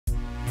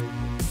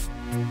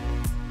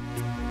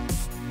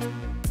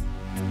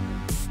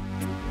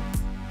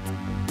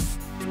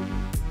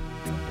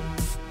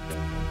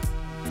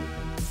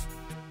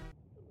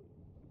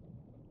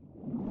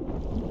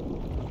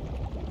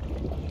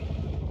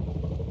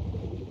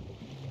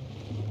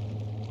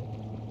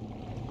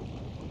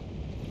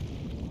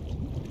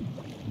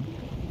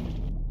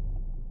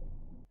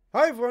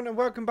Hi everyone and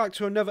welcome back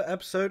to another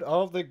episode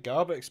of the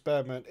Garber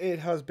Experiment. It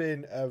has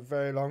been a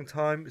very long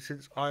time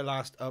since I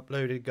last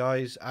uploaded,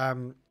 guys,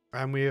 and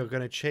we are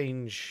going to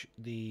change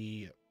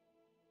the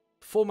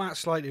format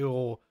slightly,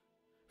 or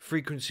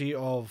frequency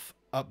of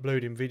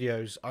uploading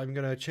videos. I'm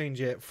going to change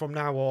it from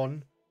now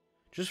on,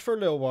 just for a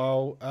little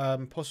while,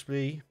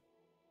 possibly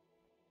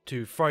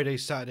to Friday,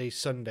 Saturday,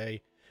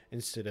 Sunday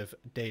instead of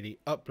daily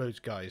uploads,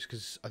 guys,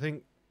 because I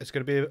think it's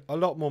going to be a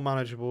lot more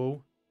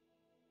manageable.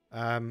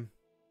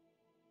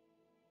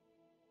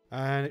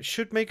 And it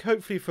should make,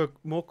 hopefully, for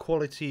more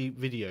quality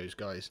videos,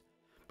 guys.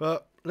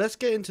 But let's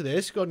get into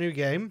this. Got a new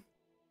game.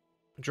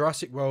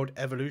 Jurassic World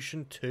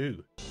Evolution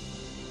 2.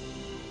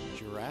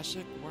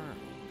 Jurassic World.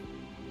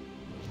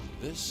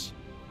 This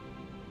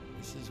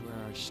is where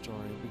our story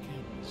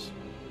begins.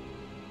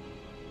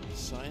 A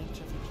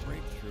scientific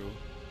breakthrough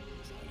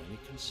without any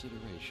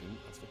consideration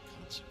of the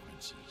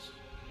consequences.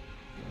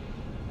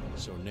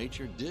 So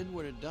nature did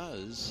what it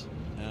does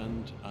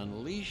and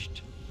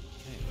unleashed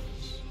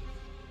chaos.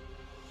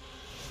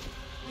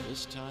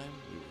 This time,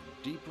 we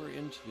were deeper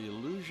into the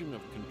illusion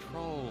of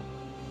control,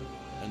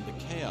 and the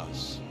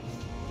chaos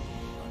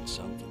brought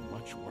something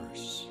much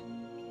worse.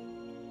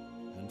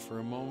 And for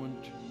a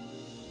moment,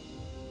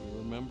 we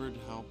remembered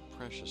how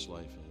precious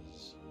life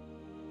is.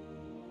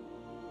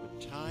 But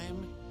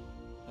time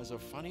has a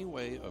funny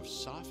way of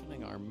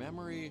softening our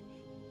memory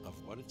of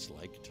what it's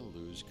like to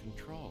lose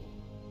control.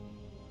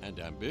 And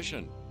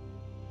ambition.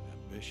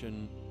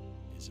 Ambition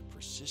is a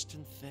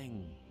persistent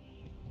thing.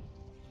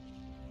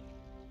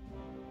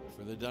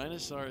 For the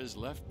dinosaurs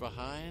left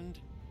behind,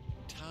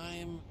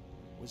 time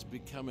was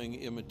becoming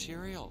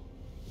immaterial.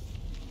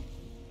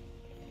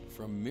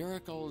 From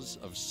miracles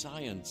of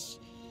science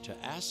to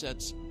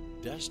assets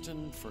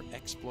destined for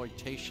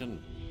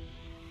exploitation.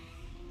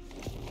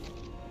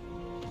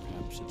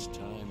 Perhaps it's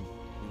time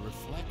we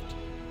reflect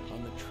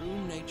on the true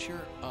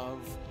nature of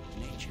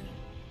nature.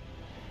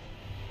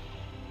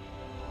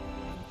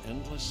 An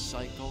endless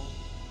cycle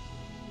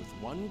with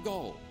one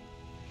goal: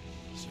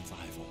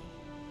 survival.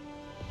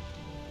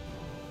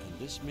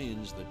 This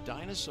means that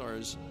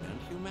dinosaurs and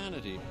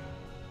humanity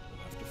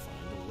will have to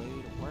find a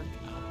way to work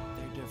out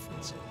their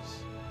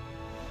differences.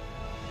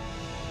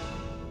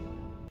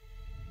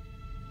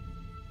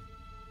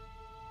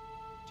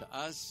 To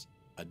us,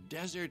 a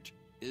desert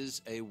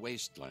is a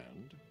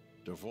wasteland,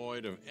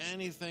 devoid of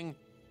anything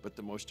but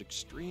the most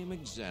extreme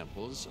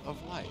examples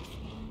of life.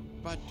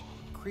 But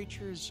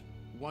creatures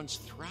once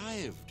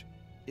thrived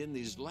in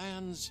these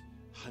lands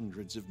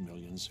hundreds of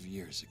millions of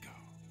years ago.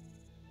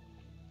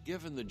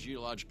 Given the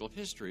geological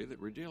history that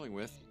we're dealing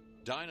with,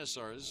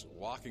 dinosaurs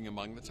walking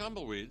among the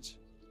tumbleweeds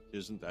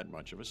isn't that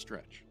much of a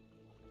stretch.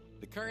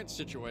 The current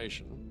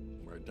situation,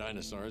 where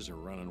dinosaurs are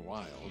running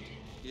wild,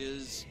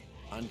 is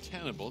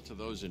untenable to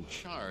those in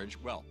charge,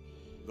 well,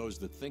 those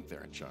that think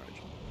they're in charge.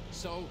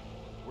 So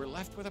we're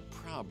left with a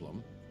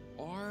problem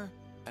or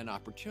an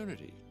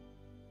opportunity.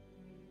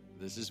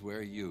 This is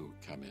where you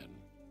come in.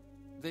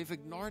 They've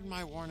ignored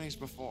my warnings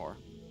before,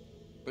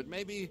 but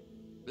maybe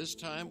this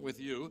time with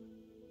you,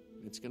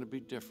 it's going to be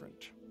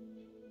different.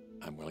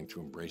 I'm willing to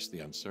embrace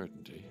the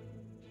uncertainty.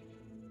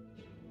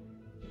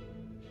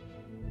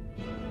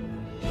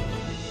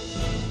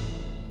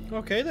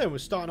 Okay, then we're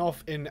starting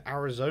off in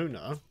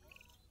Arizona.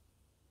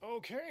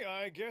 Okay,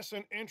 I guess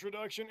an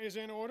introduction is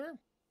in order.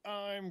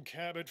 I'm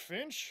Cabot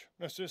Finch,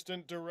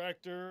 Assistant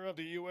Director of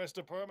the U.S.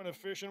 Department of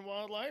Fish and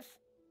Wildlife.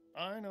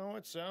 I know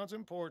it sounds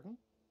important,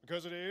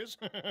 because it is,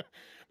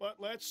 but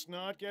let's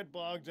not get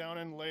bogged down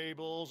in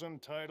labels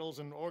and titles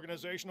and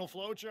organizational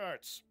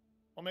flowcharts.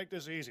 I'll make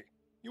this easy.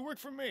 You work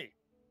for me.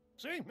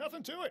 See,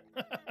 nothing to it.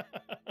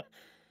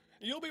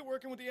 You'll be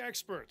working with the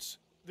experts.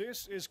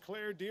 This is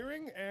Claire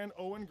Deering and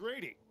Owen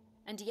Grady.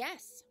 And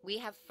yes, we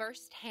have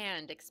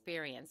first-hand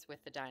experience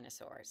with the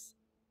dinosaurs.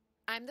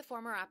 I'm the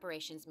former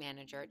operations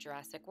manager at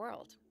Jurassic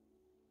World.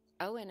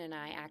 Owen and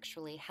I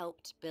actually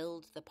helped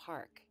build the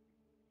park.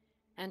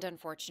 And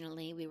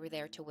unfortunately, we were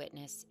there to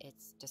witness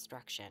its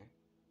destruction.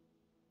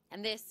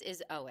 And this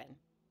is Owen.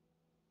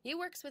 He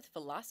works with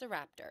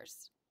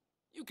velociraptors.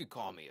 You could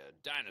call me a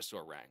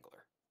dinosaur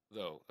wrangler,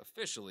 though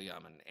officially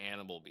I'm an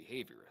animal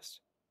behaviorist.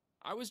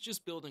 I was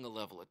just building a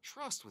level of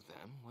trust with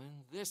them when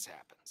this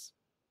happens.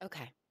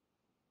 Okay,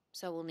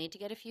 so we'll need to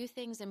get a few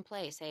things in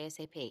place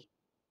ASAP.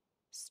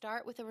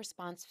 Start with a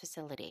response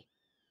facility,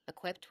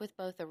 equipped with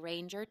both a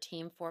Ranger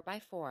Team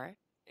 4x4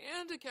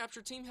 and a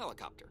capture team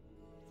helicopter.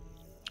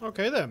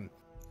 Okay, then.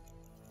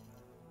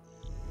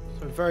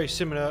 So very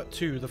similar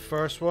to the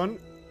first one.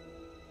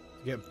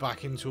 Get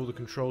back into all the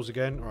controls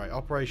again. Alright,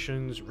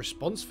 operations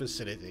response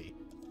facility.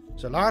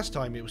 So last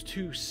time it was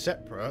two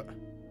separate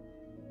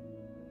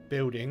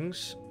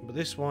buildings, but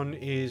this one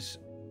is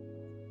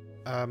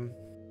a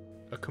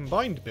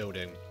combined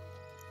building.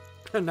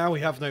 And now we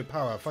have no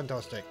power.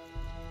 Fantastic.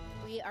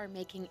 We are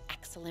making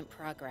excellent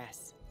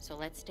progress, so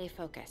let's stay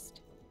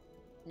focused.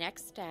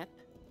 Next step,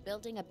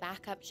 building a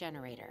backup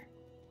generator.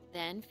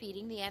 Then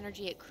feeding the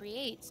energy it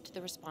creates to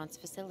the response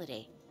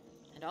facility.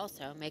 And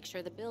also make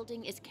sure the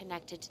building is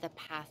connected to the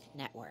path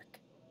network.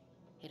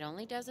 It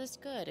only does us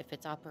good if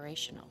it's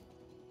operational.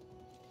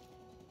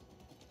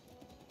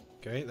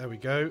 Okay, there we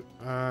go.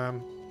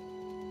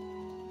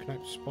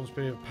 Connect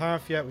responsibility of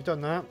path. Yeah, we've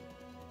done that.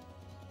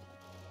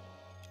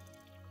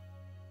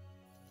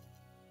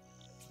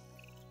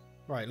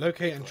 Right,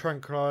 locate and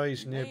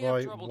tranquilize We may have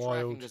nearby trouble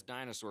tracking wild. this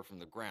dinosaur from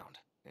the ground,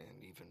 and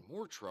even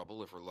more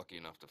trouble if we're lucky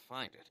enough to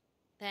find it.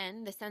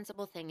 Then the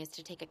sensible thing is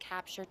to take a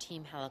capture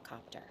team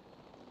helicopter.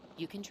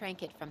 You can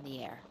trank it from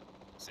the air.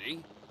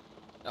 See?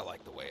 I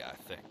like the way I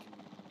think.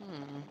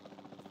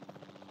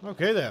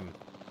 Okay then.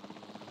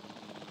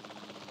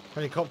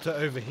 Helicopter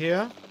over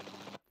here.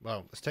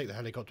 Well, let's take the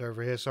helicopter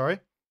over here, sorry.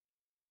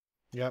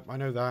 Yep, I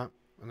know that.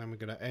 And then we're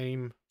going to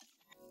aim.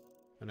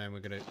 And then we're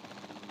going to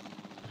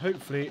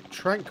hopefully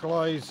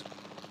tranquilize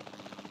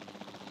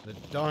the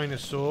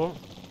dinosaur.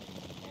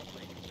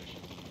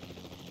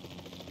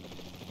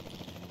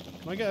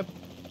 Can I get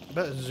a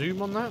better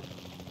zoom on that?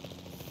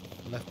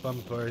 Left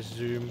bumper is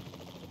zoom.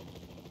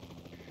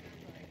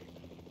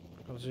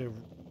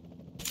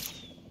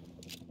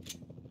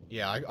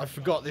 Yeah, I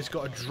forgot this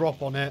got a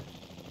drop on it.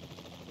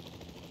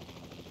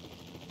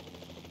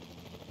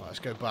 Right, let's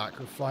go back.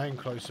 We're flying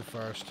closer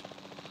first.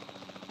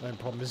 No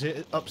problem. Is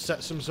it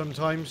upsets them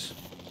sometimes?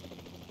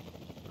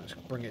 Let's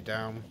bring it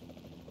down.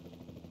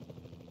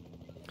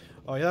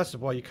 Oh yeah, that's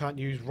why you can't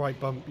use right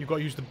bump. You've got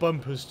to use the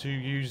bumpers to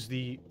use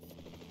the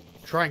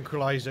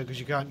tranquilizer, because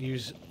you can't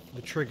use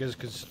the triggers,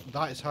 because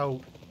that is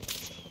how...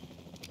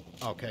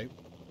 Okay,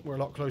 we're a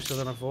lot closer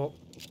than I thought.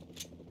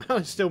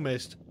 I still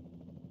missed.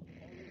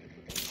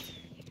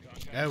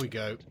 There we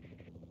go.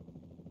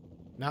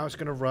 Now it's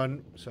going to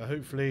run, so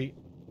hopefully...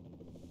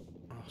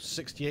 Oh,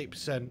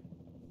 68%.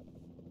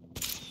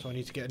 So I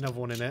need to get another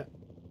one in it.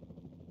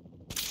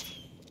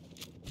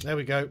 There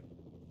we go.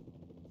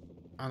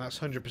 And that's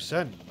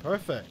 100%.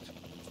 Perfect.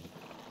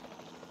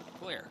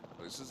 Claire,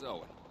 this is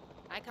Owen.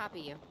 I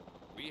copy you.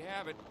 We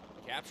have it.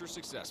 Capture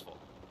successful.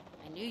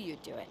 I knew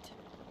you'd do it.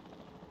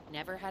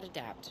 Never had a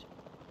doubt.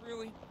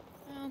 Really?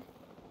 Well,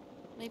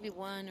 maybe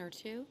one or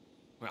two.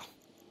 Well,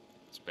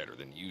 it's better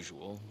than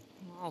usual.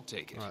 I'll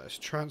take it. Right, let's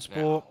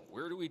transport. Now,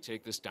 where do we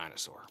take this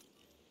dinosaur?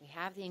 We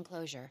have the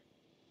enclosure.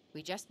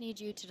 We just need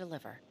you to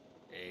deliver.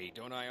 Hey,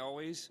 don't I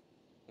always?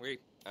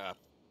 Wait,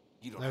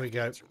 you don't There have we to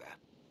go. answer that.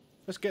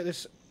 Let's get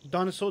this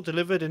dinosaur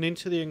delivered and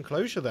into the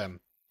enclosure then.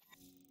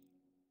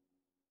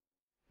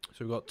 So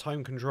we've got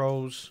time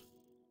controls.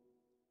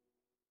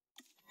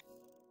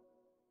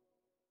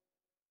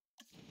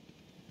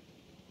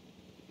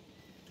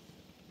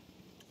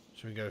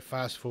 So we go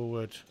fast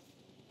forward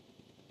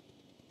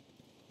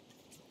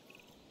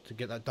to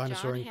get that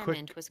dinosaur John in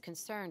Hammond quick. was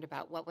concerned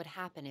about what would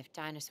happen if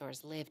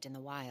dinosaurs lived in the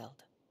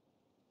wild.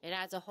 It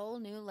adds a whole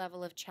new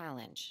level of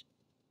challenge.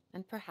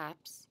 And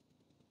perhaps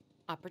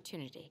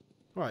opportunity.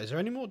 Right, is there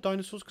any more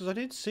dinosaurs? Because I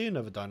did see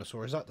another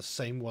dinosaur. Is that the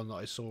same one that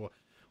I saw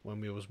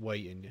when we was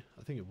waiting?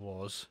 I think it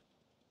was.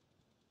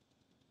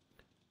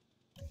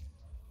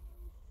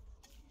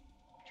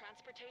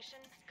 Transportation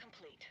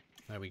complete.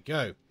 There we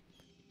go.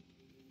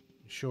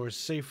 Ensure is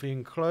safely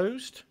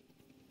enclosed.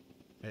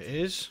 It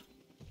is.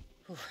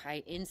 Whew,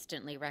 I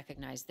instantly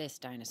recognize this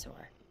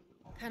dinosaur.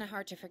 Kind of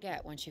hard to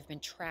forget once you've been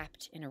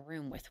trapped in a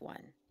room with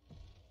one.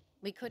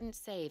 We couldn't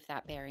save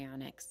that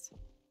baryonyx,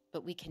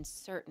 but we can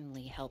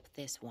certainly help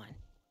this one.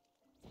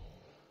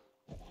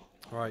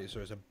 Right,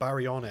 so it's a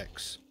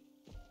baryonyx.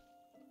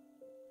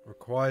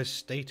 Requires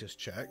status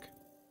check.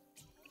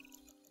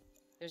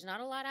 There's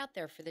not a lot out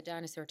there for the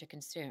dinosaur to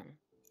consume,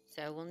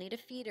 so we'll need a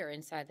feeder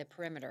inside the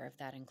perimeter of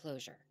that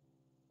enclosure.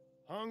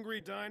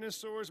 Hungry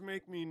dinosaurs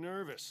make me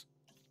nervous.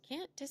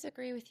 Can't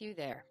disagree with you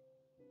there.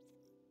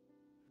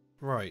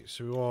 Right,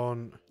 so we're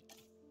on...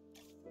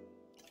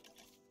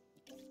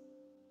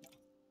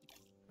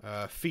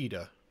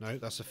 feeder. No,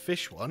 that's a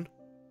fish one.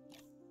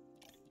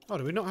 Oh,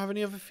 do we not have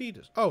any other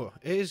feeders? Oh,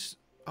 it is...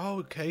 Oh,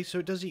 okay, so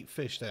it does eat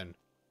fish then.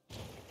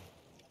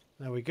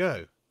 There we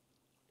go.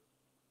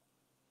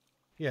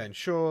 Yeah,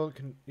 ensure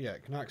can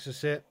can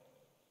access it.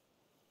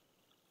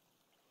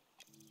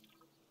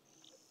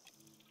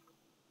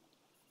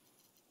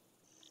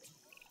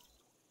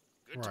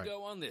 Good Right. to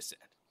go on this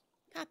end.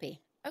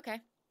 Copy. Okay.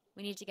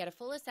 We need to get a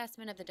full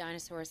assessment of the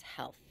dinosaur's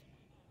health.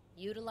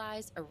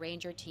 Utilize a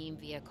ranger team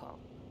vehicle.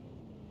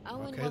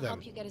 Owen Okay, will then.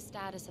 help you get a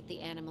status of the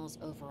animal's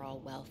overall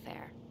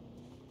welfare.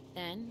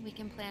 Then we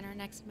can plan our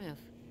next move.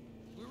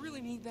 We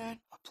really need that?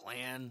 A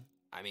plan?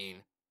 I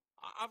mean,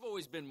 I've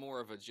always been more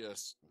of a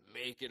just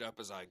make it up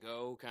as I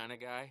go kind of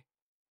guy.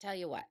 Tell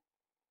you what,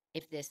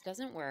 if this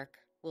doesn't work,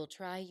 we'll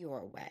try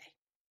your way.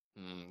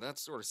 That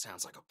sort of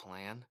sounds like a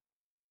plan.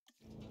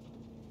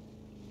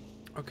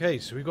 Okay,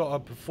 so we got to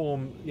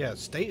perform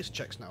status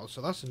checks now,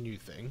 so that's a new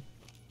thing.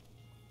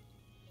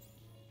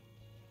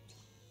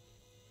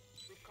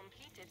 We've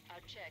completed our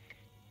check.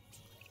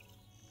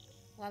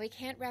 While we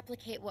can't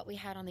replicate what we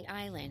had on the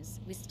islands,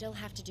 we still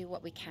have to do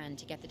what we can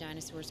to get the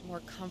dinosaurs more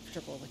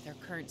comfortable with their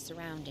current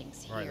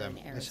surroundings here Right then,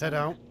 in Arizona. let's head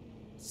out.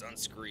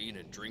 Sunscreen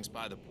and drinks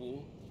by the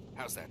pool?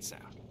 How's that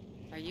sound?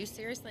 Are you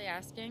seriously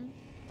asking?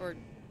 Or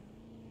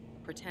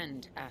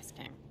pretend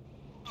asking?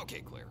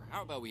 Okay, Claire,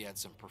 how about we add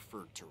some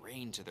preferred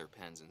terrain to their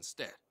pens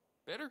instead?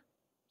 Better?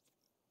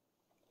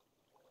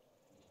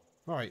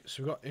 Right,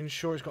 so we've got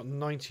inshore, it's got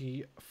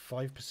 95%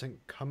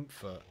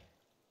 comfort.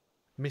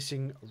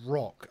 Missing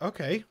rock.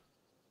 Okay.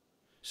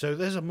 So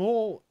there's a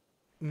more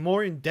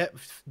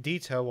in-depth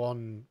detail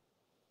on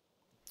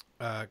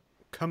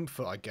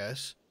comfort, I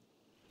guess,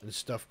 and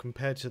stuff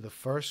compared to the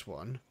first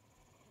one.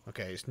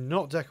 Okay, it's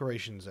not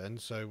decorations then,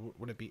 so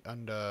would it be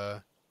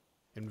under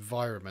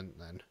environment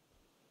then?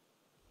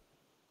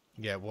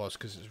 Yeah, it was,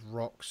 because it's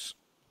rocks.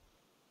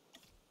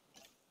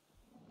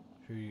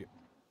 Should we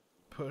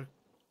put a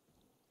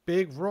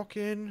big rock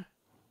in?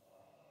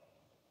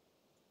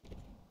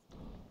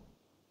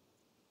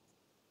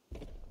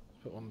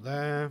 Put one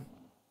there.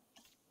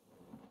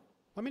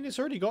 I mean, it's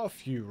already got a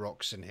few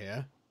rocks in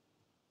here.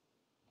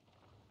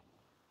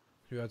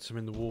 You had some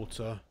in the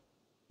water.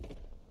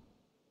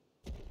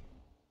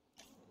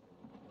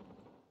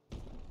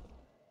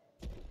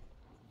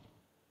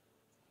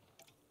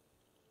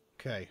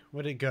 Okay,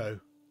 where'd it go?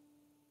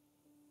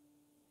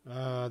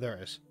 There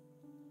it is.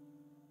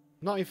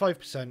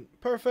 95%.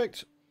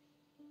 Perfect.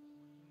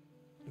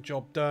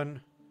 Job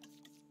done.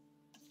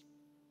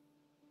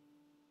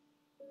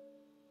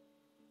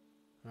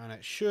 And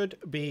it should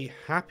be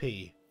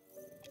happy.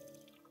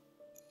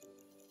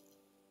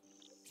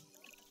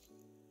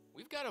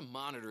 We've got to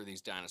monitor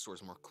these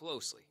dinosaurs more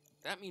closely.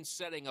 That means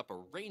setting up a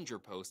ranger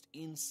post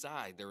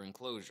inside their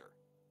enclosure.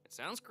 It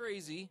sounds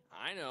crazy,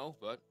 I know,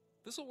 but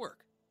this'll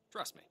work.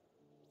 Trust me.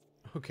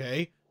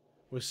 Okay.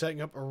 We're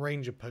setting up a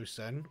ranger post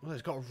then. Well,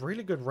 it's got a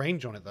really good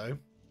range on it though.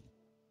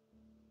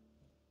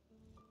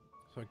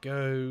 So I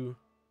go...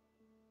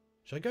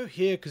 Should I go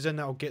here? Because then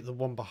that'll get the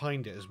one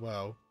behind it as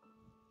well.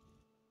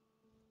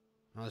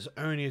 Now, there's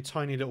only a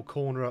tiny little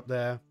corner up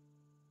there.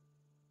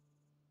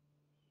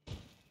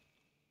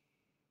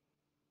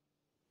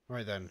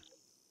 Right then.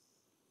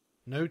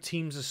 No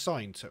teams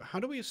assigned. So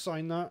how do we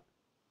assign that?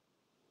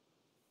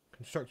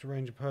 Construct a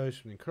ranger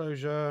post from the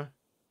enclosure.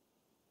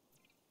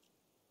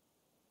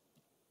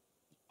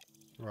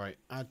 Right.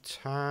 Add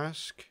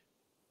task.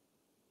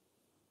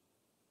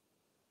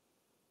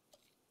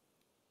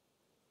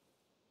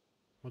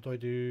 What do I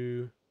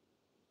do?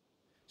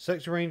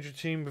 Select a ranger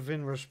team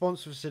within the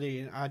responsive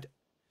facility and add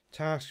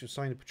tasks to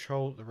assign the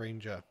patrol the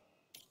ranger.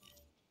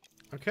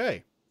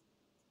 Okay.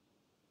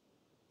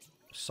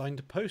 Assign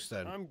to post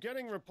then. I'm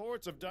getting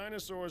reports of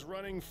dinosaurs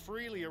running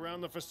freely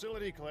around the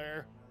facility,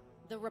 Claire.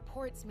 The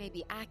reports may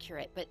be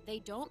accurate, but they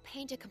don't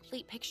paint a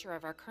complete picture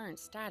of our current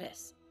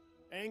status.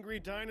 Angry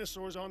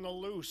dinosaurs on the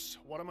loose.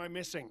 What am I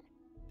missing?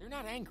 They're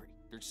not angry.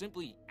 They're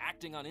simply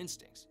acting on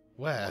instincts.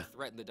 The Where? more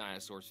threatened the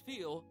dinosaurs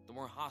feel, the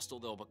more hostile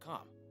they'll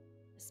become.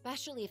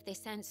 Especially if they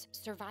sense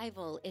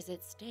survival is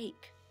at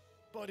stake.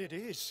 But it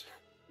is.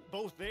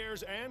 Both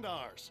theirs and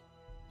ours.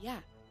 Yeah,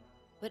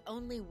 but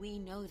only we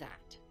know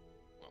that.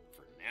 Well,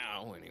 for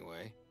now,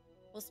 anyway.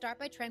 We'll start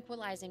by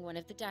tranquilizing one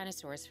of the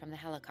dinosaurs from the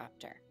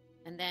helicopter,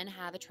 and then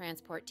have a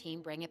transport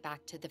team bring it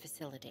back to the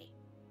facility.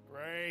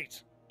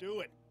 Great.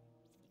 Do it.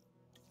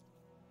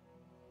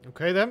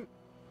 Okay then.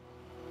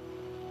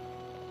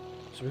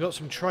 So we've got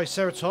some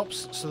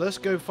Triceratops, so let's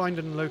go find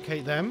and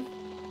locate them.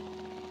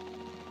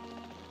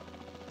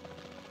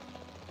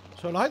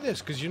 So I like this,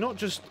 because you're not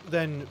just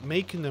then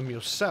making them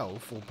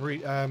yourself, or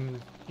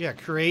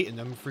creating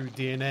them through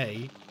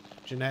DNA,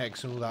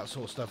 genetics and all that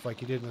sort of stuff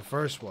like you did in the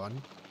first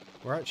one.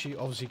 We're actually,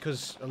 obviously,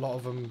 because a lot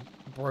of them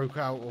broke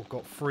out or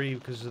got free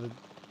because of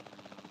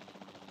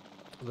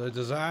the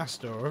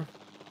disaster,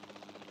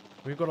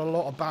 we've got a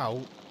lot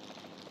about.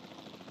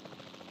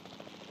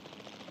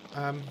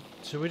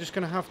 So we're just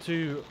going to have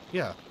to,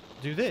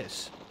 do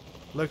this.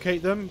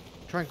 Locate them,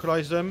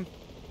 tranquilize them.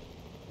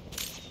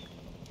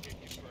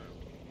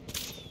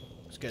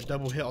 Let's get a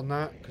double hit on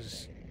that,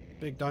 because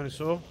big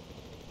dinosaur.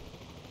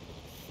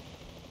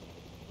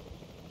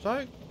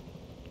 So,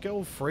 get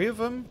all three of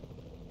them?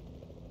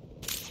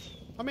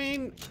 I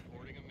mean...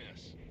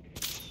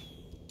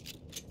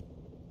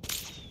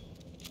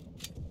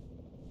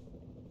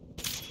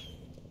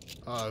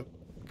 Oh,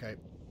 okay.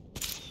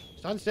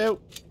 Stand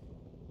still.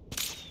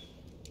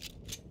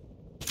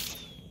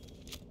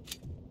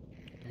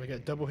 Did I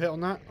get a double hit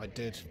on that? I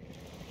did.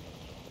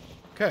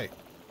 Okay.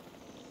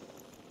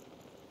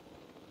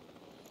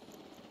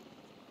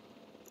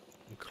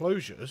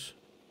 Enclosures.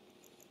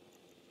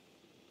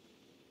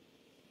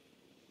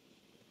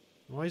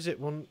 Why is it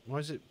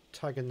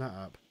tagging that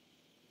up?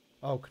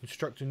 Oh,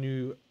 construct a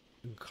new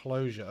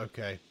enclosure.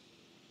 Okay.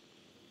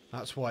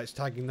 That's why it's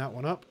tagging that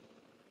one up.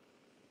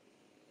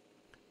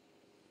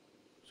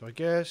 So I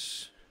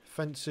guess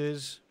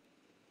fences.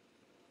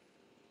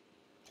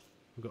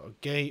 We've got a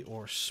gate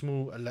or a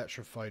small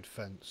electrified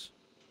fence.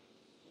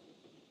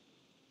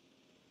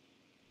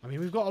 I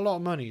mean, we've got a lot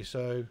of money,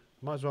 so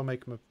might as well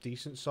make them a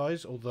decent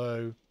size.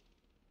 Although,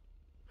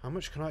 how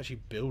much can I actually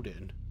build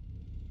in?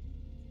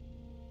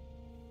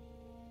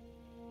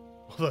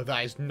 Although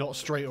that is not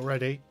straight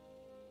already.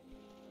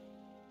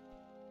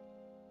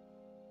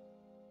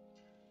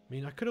 I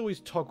mean, I could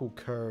always toggle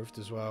curved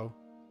as well.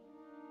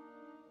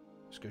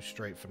 Let's go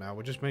straight for now.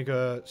 We'll just make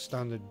a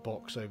standard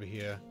box over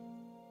here.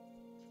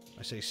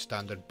 I say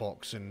standard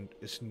box and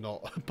it's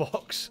not a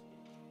box.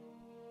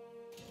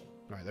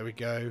 Right, there we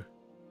go.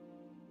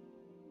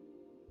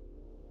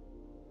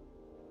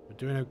 We're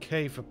doing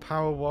okay for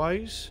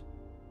power-wise.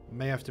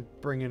 May have to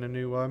bring in a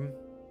new one.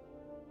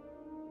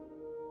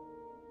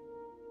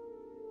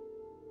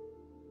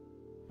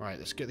 Right,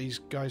 let's get these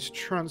guys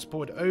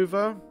transported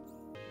over.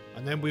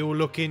 And then we will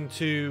look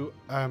into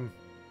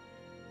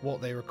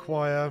what they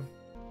require.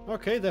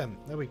 Okay then,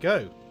 there we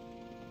go.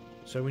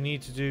 So we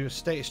need to do a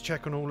status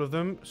check on all of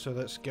them. So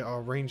let's get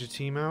our ranger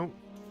team out.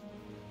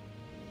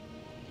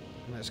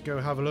 And let's go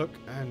have a look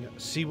and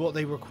see what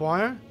they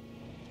require.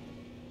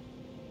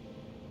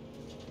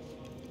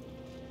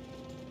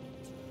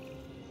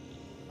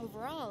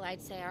 Overall,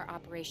 I'd say our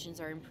operations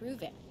are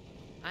improving.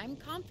 I'm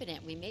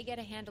confident we may get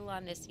a handle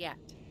on this yet.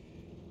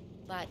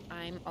 But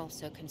I'm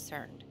also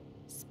concerned,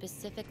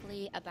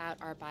 specifically about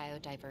our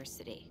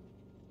biodiversity.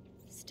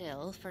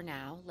 Still, for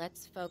now,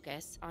 let's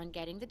focus on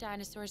getting the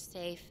dinosaurs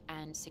safe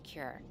and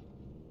secure,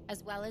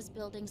 as well as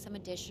building some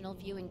additional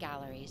viewing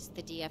galleries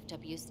the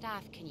DFW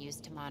staff can use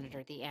to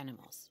monitor the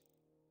animals.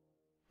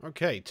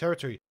 Okay,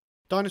 territory.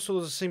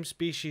 Dinosaurs of the same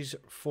species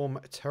form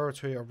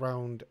territory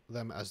around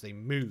them as they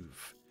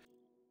move.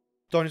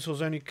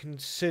 Dinosaurs only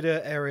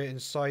consider area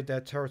inside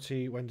their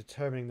territory when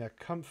determining their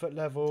comfort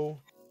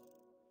level.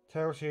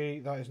 Territory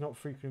that is not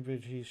frequently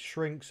visited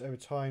shrinks over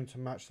time to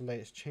match the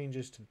latest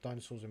changes to the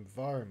dinosaur's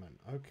environment.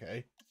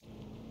 Okay.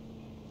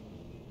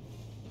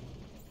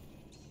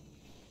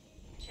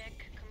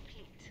 Check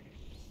complete.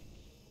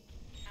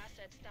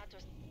 Asset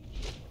status.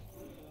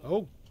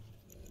 Oh,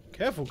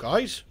 careful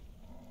guys.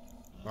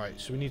 Right,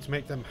 so we need to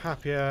make them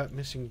happier.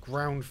 Missing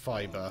ground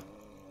fiber.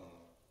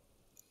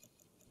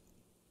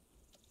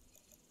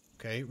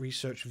 Okay,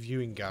 research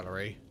viewing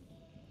gallery.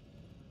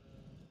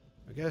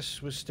 I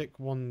guess we'll stick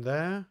one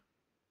there.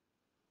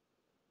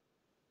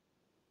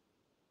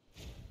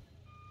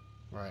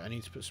 Right, I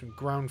need to put some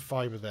ground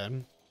fiber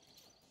then.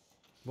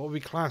 What will be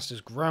classed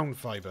as ground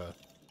fiber?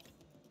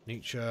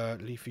 Nature,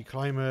 leafy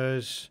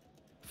climbers,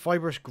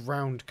 fibrous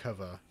ground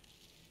cover.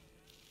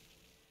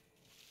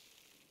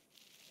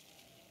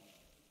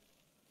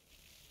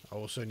 I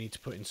also need to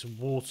put in some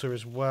water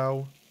as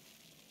well.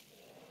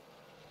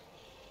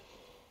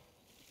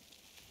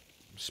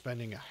 I'm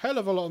spending a hell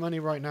of a lot of money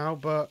right now,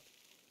 but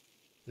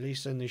at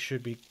least then they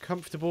should be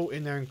comfortable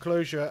in their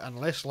enclosure and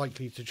less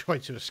likely to try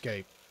to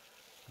escape.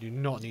 Do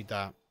not need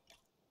that.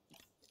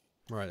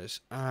 Right,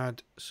 let's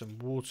add some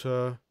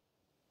water.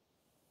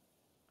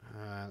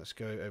 Let's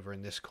go over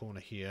in this corner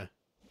here.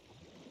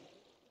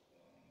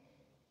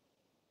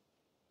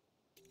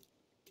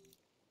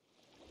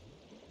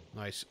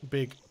 Nice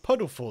big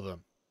puddle for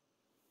them.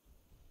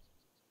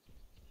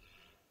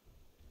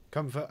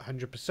 Comfort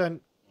 100%.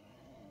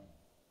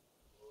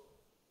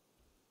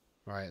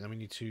 Right, then we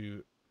need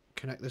to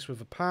connect this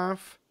with a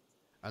path.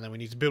 And then we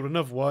need to build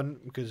another one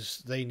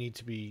because they need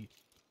to be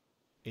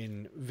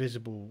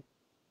invisible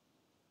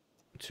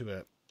to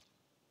it.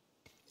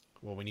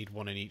 Well, we need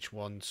one in each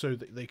one so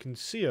that they can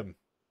see them.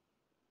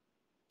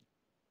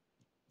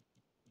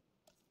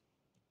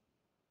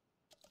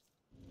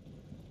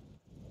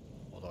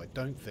 Although I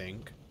don't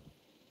think...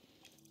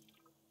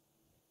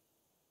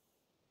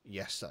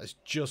 Yes, that is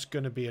just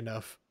going to be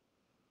enough.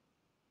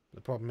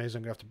 The problem is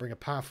I'm going to have to bring a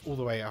path all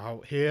the way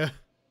out here.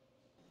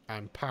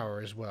 And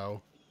power as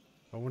well.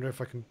 I wonder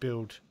if I can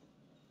build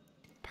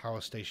a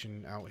power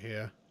station out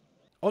here.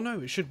 Oh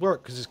no, it should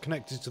work because it's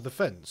connected to the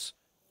fence.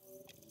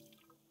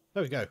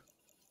 There we go.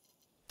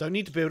 Don't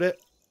need to build it.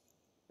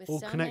 With All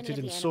so connected many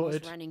and of the sorted.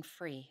 animals running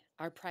free,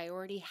 our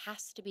priority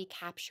has to be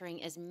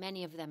capturing as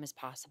many of them as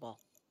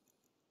possible.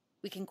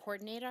 We can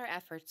coordinate our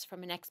efforts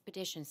from an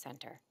expedition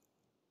center.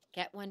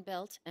 Get one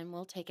built and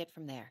we'll take it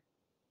from there.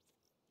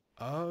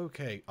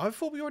 Okay. I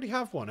thought we already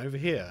have one over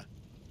here.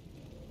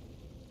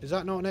 Is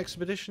that not an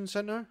expedition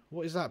center?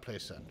 What is that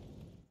place then?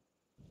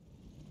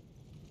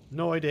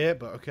 No idea,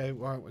 but okay.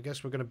 Well, I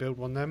guess we're going to build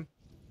one then.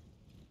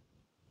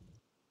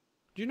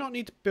 Do you not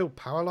need to build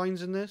power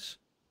lines in this?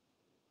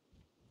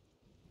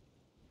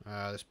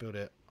 Let's build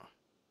it.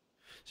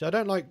 See, I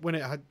don't like when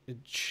it had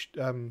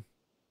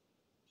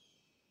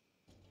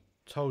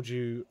told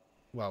you,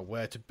 well,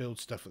 where to build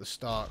stuff at the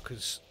start,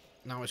 because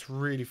now it's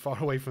really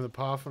far away from the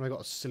path and I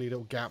got a silly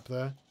little gap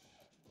there.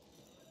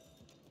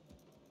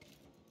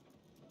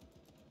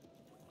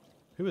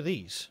 Who are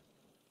these?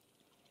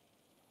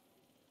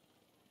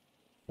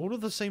 All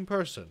of the same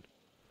person.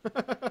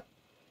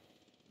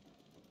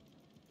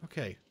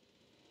 Okay.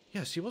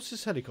 Yeah, see, what's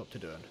this helicopter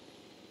doing?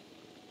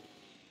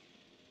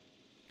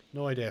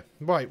 No idea.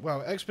 Right,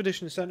 well,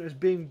 Expedition Center is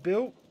being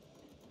built.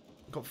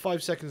 Got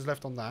 5 seconds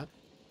left on that.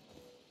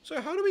 So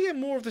how do we get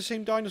more of the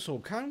same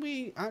dinosaur? Can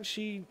we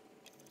actually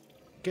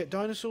get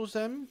dinosaurs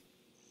then?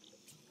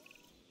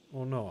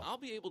 Or not? I'll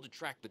be able to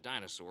track the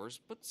dinosaurs,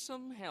 but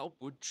some help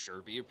would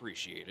sure be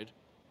appreciated.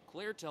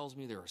 Claire tells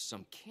me there are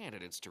some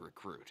candidates to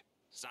recruit.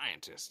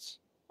 Scientists.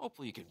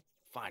 Hopefully you can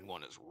find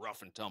one as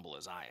rough and tumble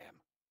as I am.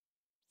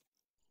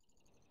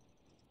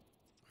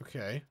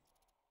 Okay.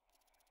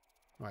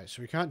 Right,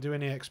 so we can't do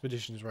any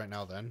expeditions right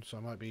now then. So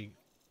I might be...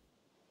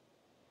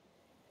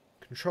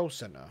 Control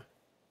center.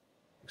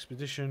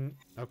 Expedition.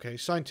 Okay,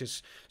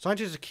 scientists.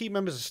 Scientists are key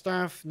members of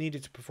staff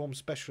needed to perform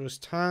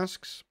specialist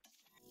tasks.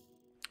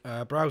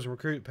 Browse and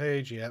recruit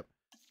page, yep.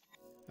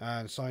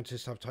 And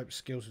scientists have type of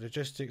skills,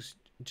 logistics,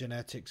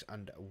 genetics,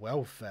 and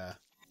welfare.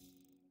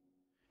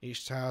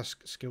 Each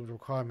task, skilled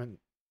requirement.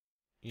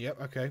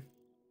 Yep, okay.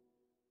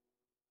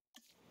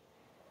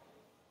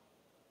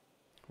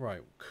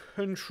 Right,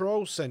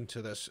 control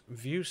center. Let's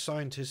view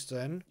scientists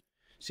then.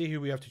 See who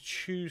we have to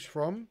choose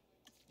from.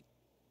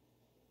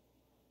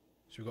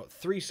 So we've got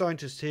 3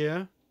 scientists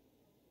here.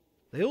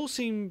 They all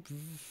seem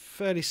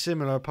fairly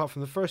similar, apart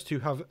from the first 2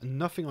 have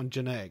nothing on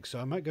genetics. So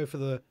I might go for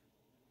the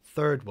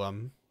 3rd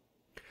one.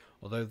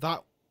 Although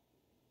that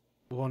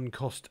one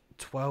cost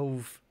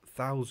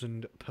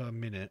 12,000 per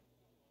minute.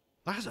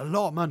 That's a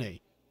lot of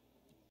money.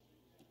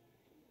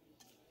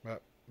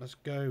 Right, let's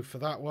go for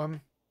that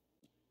one.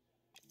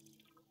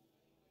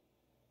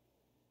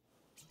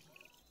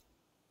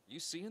 You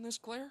seeing this,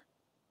 Claire?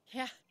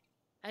 Yeah,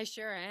 I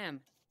sure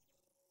am.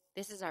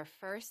 This is our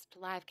first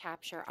live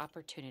capture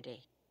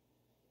opportunity.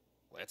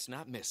 Let's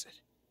not miss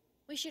it.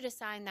 We should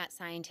assign that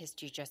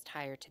scientist you just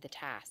hired to the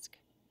task.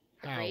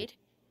 How? Agreed?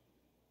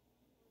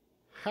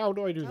 How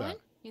do I do Owen, that?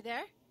 you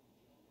there?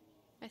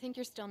 I think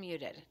you're still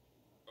muted.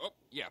 Oh,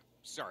 yeah,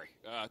 sorry.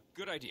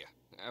 Good idea.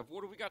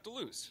 What do we got to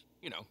lose?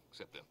 You know,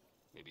 except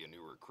maybe a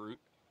new recruit.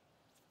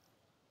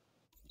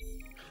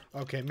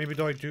 Okay, maybe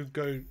I do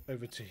go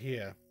over to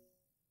here.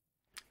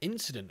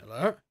 Incident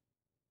alert.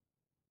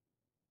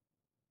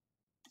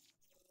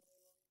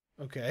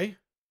 Okay.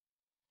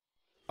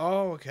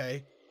 Oh,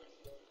 okay.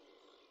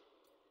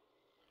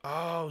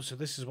 Oh, so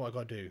this is what I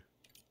gotta do.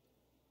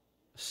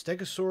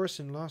 Stegosaurus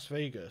in Las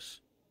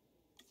Vegas.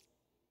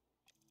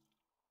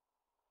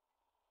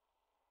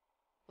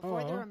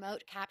 Before the Oh.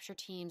 remote capture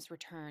teams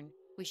return,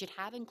 we should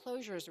have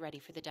enclosures ready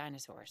for the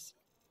dinosaurs.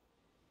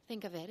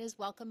 Think of it as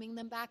welcoming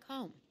them back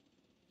home.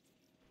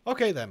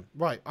 Okay then.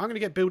 Right, I'm gonna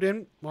get built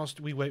in whilst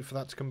we wait for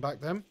that to come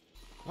back then.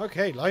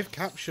 Okay, live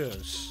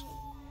captures.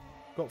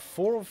 Got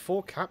 4 of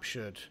 4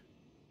 captured.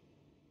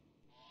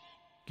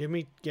 Give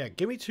me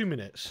 2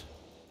 minutes.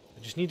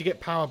 I just need to get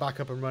power back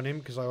up and running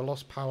because I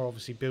lost power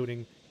obviously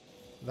building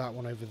that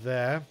one over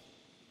there.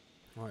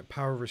 Alright,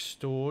 power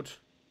restored.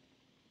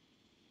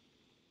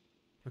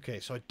 Okay,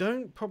 so I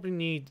don't probably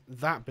need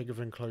that big of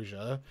an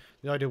enclosure.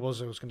 The idea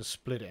was I was going to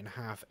split it in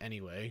half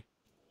anyway.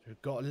 So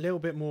we've got a little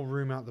bit more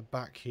room out the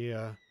back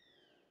here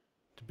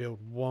to build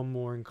one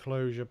more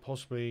enclosure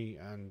possibly,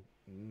 and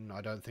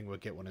I don't think we'll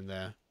get one in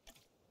there.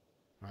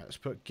 Alright, let's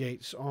put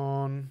gates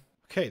on.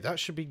 Okay, that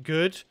should be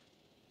good.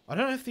 I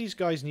don't know if these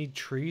guys need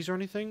trees or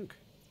anything.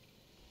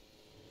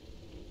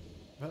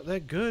 But they're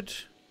good.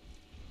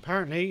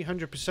 Apparently,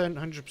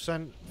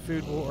 100%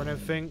 food, water and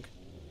everything.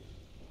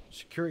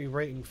 Security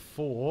rating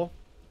 4.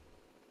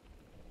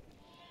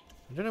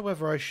 I don't know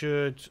whether I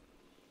should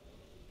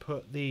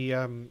put the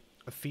a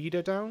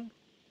feeder down.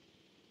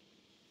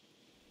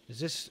 Is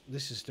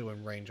this is still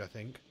in range, I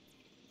think.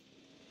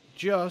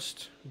 We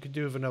could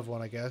do with another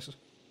one, I guess.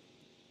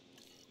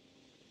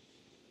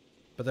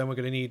 But then we're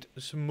going to need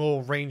some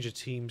more ranger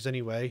teams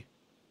anyway.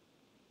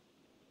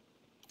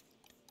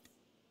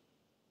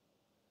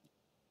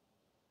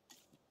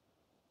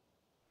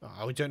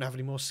 Oh, we don't have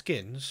any more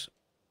skins.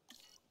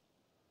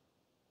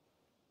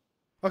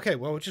 Okay,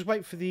 well, we'll just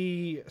wait for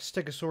the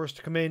Stegosaurus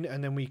to come in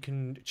and then we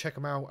can check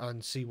them out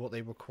and see what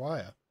they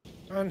require.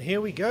 And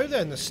here we go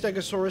then. The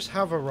Stegosaurus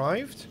have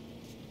arrived.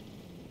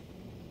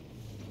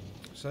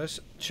 So let's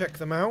check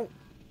them out.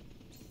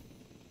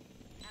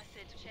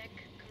 Asset check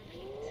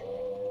complete.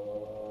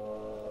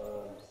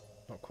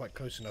 Not quite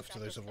close enough to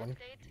those of one.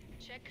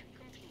 Update check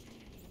complete.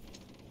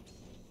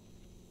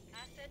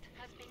 Asset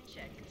has been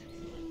checked.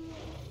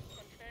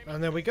 Confirming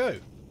And there we go.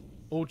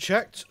 All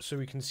checked so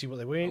we can see what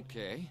they weigh.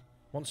 Okay.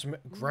 Want some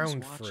Who's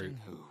ground watching fruit.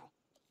 who?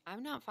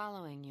 I'm not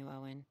following you,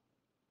 Owen.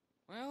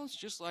 Well, it's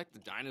just like the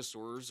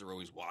dinosaurs are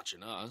always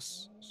watching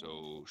us,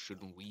 so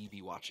shouldn't we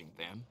be watching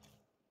them?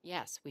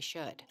 Yes, we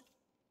should.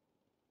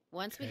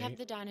 Once we Okay. have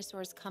the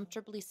dinosaurs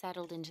comfortably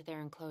settled into their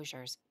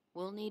enclosures,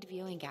 we'll need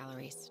viewing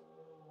galleries.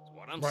 That's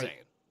what I'm Right.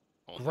 saying.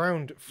 Only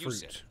Ground you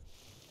said fruit. it.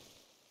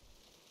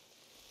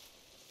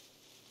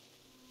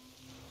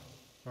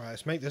 Alright,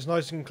 let's make this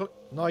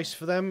nice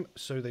for them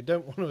so they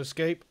don't want to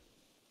escape.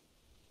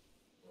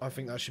 I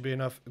think that should be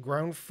enough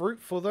ground fruit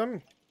for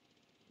them.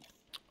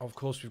 Of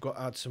course, we've got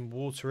to add some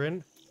water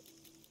in.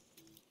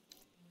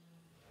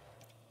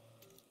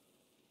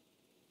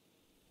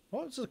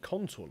 What's the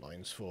contour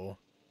lines for?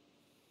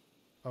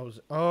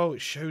 Oh, it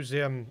shows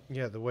the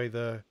the way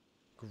the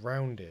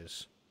ground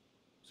is.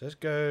 So let's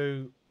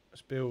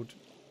build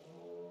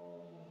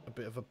a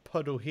bit of a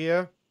puddle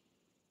here.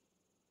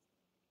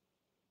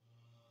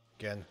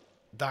 Again,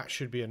 that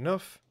should be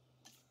enough.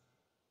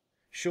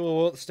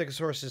 Sure, the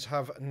Stegosauruses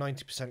have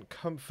 90%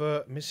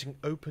 comfort, missing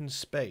open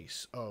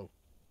space. Oh,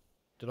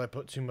 did I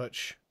put too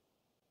much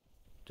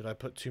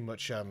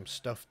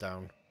stuff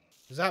down?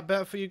 Is that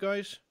better for you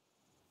guys?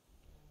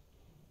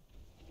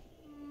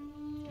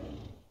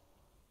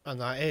 And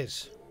that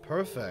is.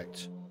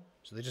 Perfect.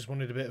 So they just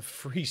wanted a bit of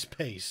free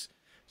space.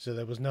 So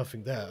there was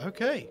nothing there.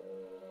 Okay.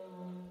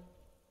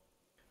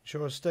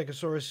 Show us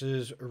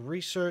Stegosaurus's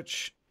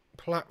research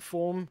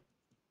platform.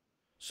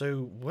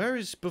 So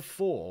whereas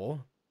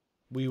before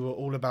we were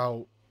all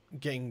about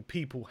getting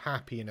people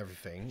happy and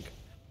everything,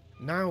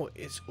 now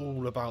it's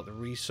all about the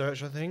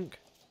research, I think.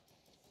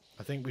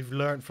 I think we've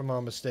learned from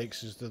our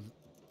mistakes as the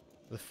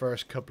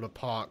first couple of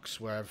parks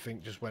where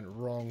everything just went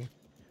wrong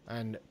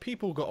and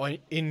people got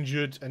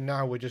injured, and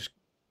now we're just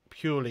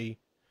purely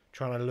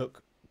trying to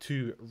look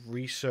to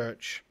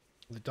research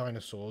the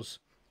dinosaurs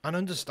and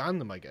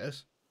understand them, I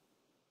guess.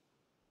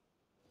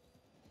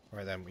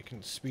 Right then, we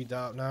can speed that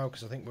up now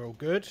because I think we're all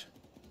good.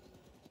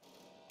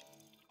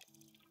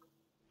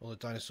 All the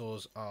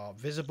dinosaurs are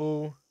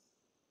visible.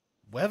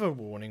 Weather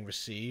warning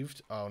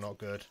received. Oh, not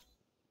good.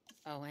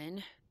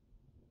 Owen.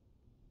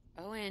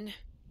 Owen.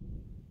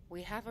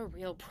 We have a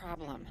real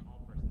problem.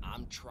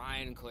 I'm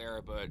trying,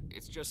 Clara, but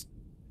it's just...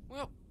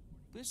 Well,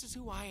 this is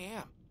who I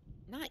am.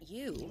 Not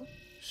you.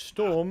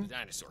 Storm. The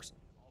dinosaurs.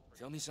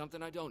 Tell me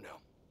something I don't know.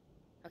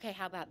 Okay,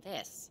 how about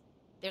this?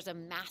 There's a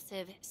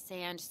massive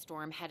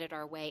sandstorm headed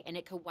our way, and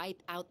it could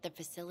wipe out the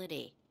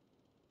facility.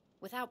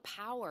 Without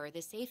power,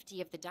 the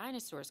safety of the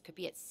dinosaurs could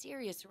be at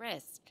serious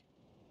risk.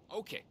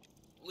 Okay,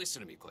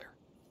 listen to me, Claire.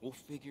 We'll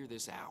figure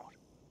this out.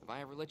 Have I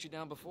ever let you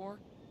down before?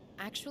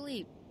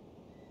 Actually,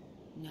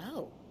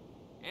 no.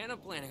 And I'm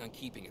planning on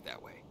keeping it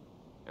that way.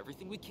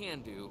 Everything we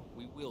can do,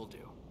 we will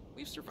do.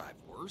 We've survived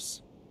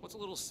worse. What's a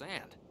little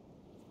sand?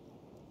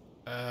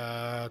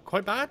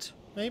 Quite bad,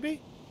 maybe?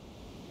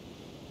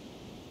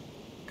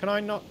 Can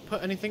I not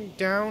put anything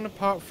down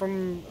apart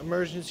from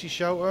emergency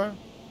shelter?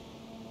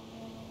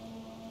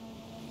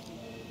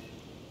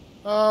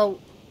 Oh.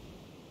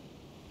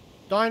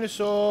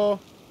 Dinosaur.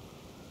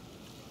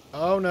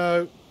 Oh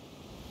no.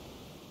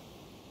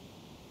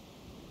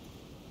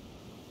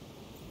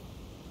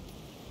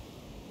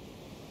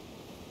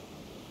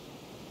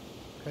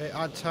 Okay,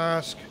 add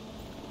task.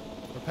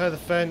 Repair the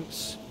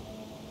fence.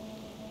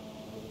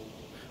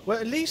 Well,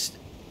 at least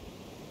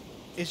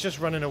it's just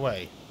running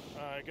away.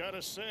 I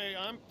gotta say,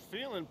 I'm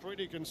feeling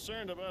pretty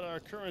concerned about our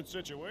current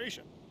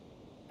situation.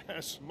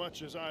 As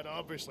much as I'd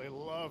obviously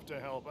love to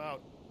help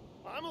out,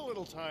 I'm a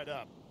little tied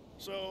up.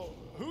 So,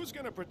 who's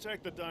gonna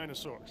protect the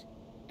dinosaurs?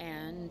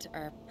 And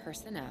our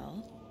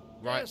personnel.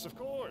 Right. Yes, of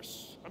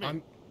course. I mean,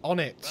 I'm on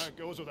it. that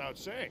goes without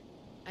saying.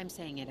 I'm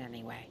saying it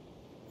anyway.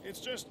 It's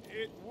just,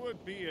 it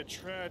would be a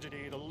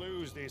tragedy to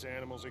lose these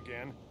animals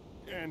again.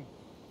 And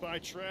by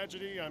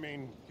tragedy, I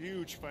mean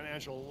huge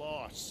financial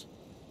loss.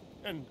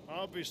 And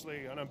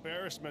obviously an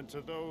embarrassment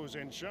to those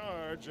in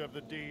charge of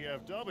the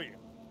DFW.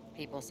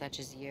 People such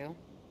as you.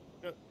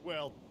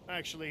 Well,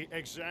 actually,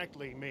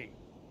 exactly me.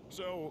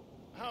 So,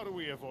 how do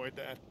we avoid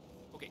that?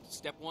 Okay,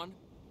 step one,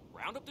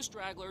 round up the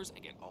stragglers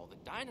and get all the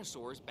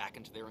dinosaurs back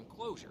into their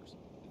enclosures.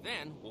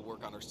 Then we'll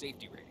work on their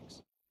safety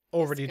ratings.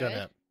 Already done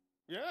good. it.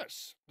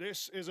 Yes,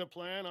 this is a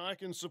plan I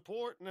can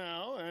support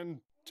now and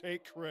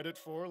take credit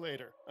for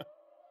later.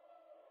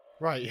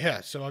 Right, yeah,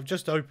 so I've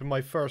just opened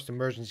my first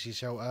emergency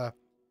shelter.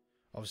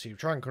 Obviously, we've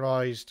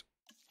tranquilized.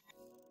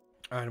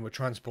 And we're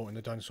transporting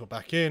the dinosaur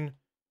back in.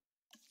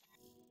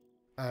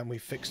 And we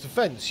fixed the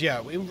fence.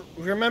 Yeah, we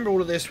remember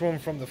all of this one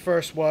from the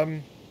first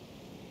one.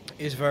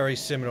 Is very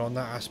similar on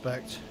that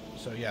aspect.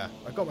 So yeah,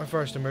 I got my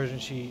first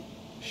emergency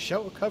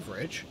shelter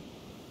coverage.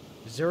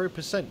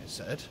 0% it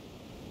said.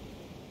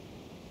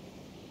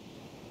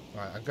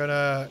 Right, I'm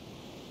gonna...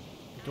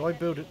 Do I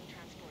build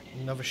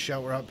another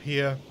shelter up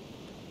here?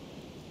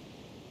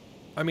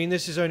 I mean,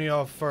 this is only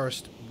our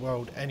first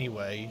world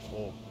anyway,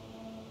 or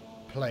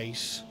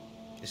place.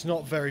 It's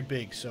not very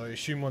big, so I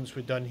assume once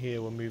we're done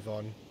here, we'll move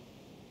on.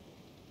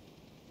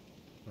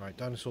 Right,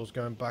 dinosaurs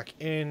going back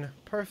in.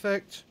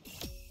 Perfect.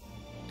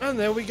 And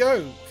there we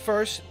go.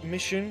 First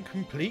mission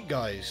complete,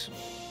 guys.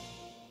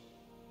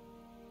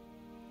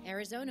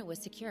 Arizona was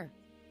secure.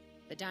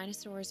 The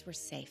dinosaurs were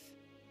safe.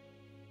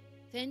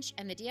 Finch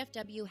and the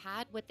DFW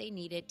had what they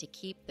needed to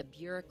keep the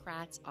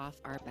bureaucrats off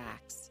our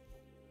backs.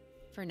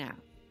 For now.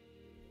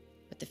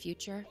 But the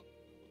future,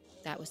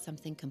 that was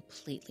something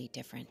completely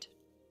different.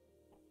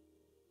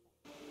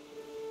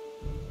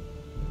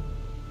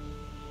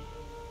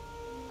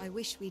 I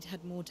wish we'd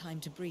had more time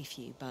to brief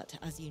you, but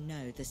as you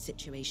know, the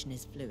situation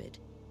is fluid.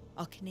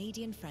 Our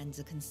Canadian friends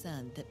are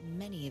concerned that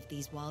many of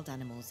these wild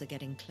animals are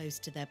getting close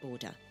to their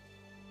border.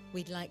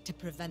 We'd like to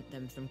prevent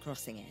them from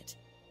crossing it.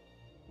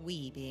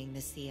 We being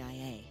the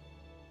CIA.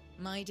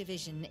 My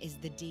division is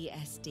the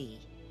DSD,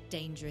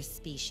 Dangerous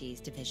Species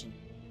Division.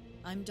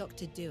 I'm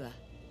Dr. Dua.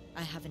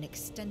 I have an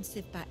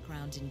extensive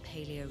background in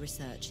paleo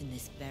research in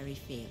this very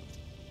field.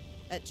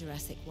 At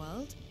Jurassic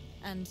World,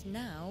 and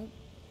now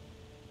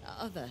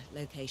other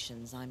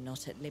locations I'm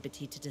not at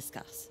liberty to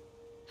discuss.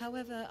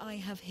 However, I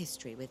have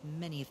history with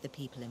many of the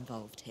people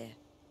involved here.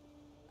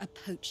 A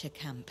poacher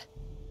camp.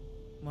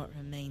 What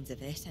remains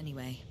of it,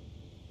 anyway.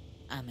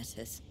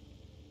 Amateurs.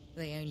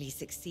 They only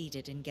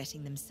succeeded in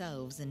getting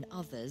themselves and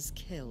others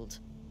killed,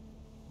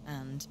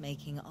 and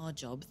making our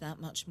job that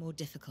much more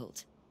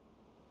difficult.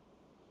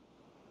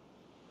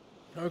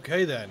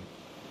 Okay then.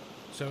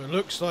 So it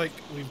looks like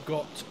we've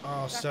got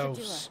ourselves...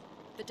 Dr.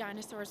 Dua, the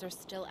dinosaurs are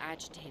still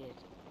agitated.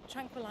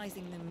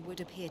 Tranquilizing them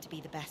would appear to be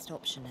the best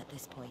option at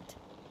this point.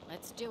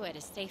 Let's do it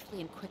as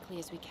safely and quickly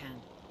as we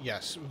can.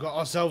 Yes, we've got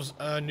ourselves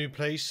a new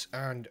place,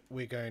 and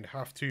we're going to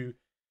have to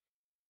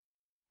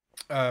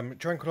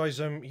tranquilize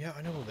them. Yeah,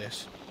 I know all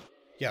this.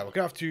 Yeah, we're going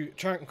to have to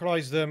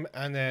tranquilize them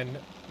and then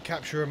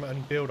capture them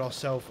and build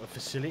ourselves a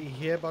facility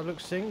here by the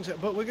looks of things.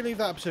 But we're going to leave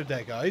that episode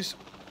there, guys.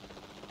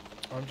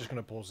 I'm just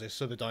going to pause this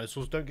so the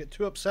dinosaurs don't get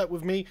too upset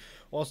with me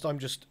whilst I'm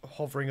just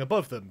hovering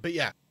above them. But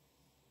yeah,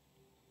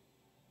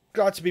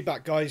 glad to be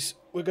back, guys.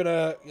 We're going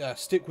to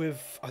stick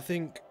with, I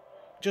think,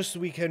 just the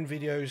weekend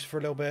videos for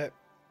a little bit.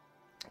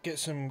 Get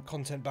some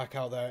content back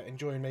out there.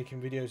 Enjoying making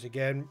videos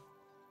again.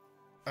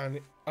 And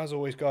as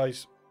always,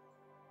 guys,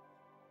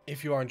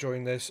 if you are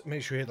enjoying this,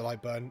 make sure you hit the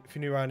like button. If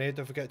you're new around here,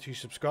 don't forget to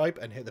subscribe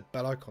and hit the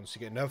bell icon to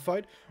get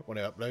notified when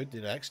I upload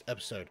the next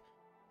episode.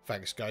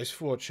 Thanks, guys,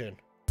 for watching.